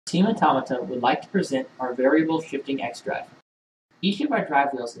Team Automata would like to present our variable shifting X drive. Each of our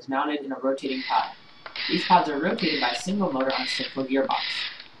drive wheels is mounted in a rotating pod. These pods are rotated by a single motor on a central gearbox.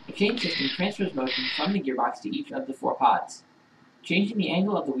 A change system transfers motion from the gearbox to each of the 4 pods. Changing the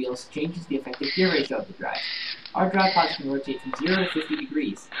angle of the wheels changes the effective gear ratio of the drive. Our drive pods can rotate from 0 to 50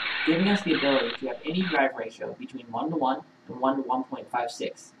 degrees, giving us the ability to have any drive ratio between 1 to 1 and 1 to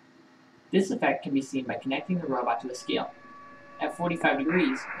 1.56. This effect can be seen by connecting the robot to a scale. At 45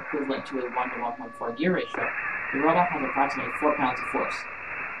 degrees, equivalent to a 1 to 1.4 gear ratio, the robot has approximately 4 pounds of force.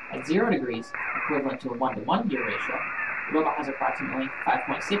 At 0 degrees, equivalent to a 1 to 1 gear ratio, the robot has approximately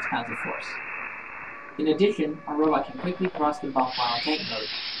 5.6 pounds of force. In addition, our robot can quickly cross the bump while in tank mode,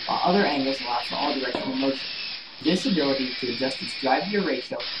 while other angles allow for all directional motion. This ability to adjust its drive gear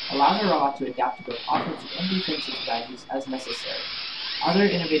ratio allows our robot to adapt to both offensive and defensive values as necessary. Other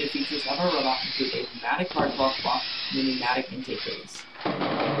innovative features of our robot include a pneumatic hardball clock and a pneumatic intake release.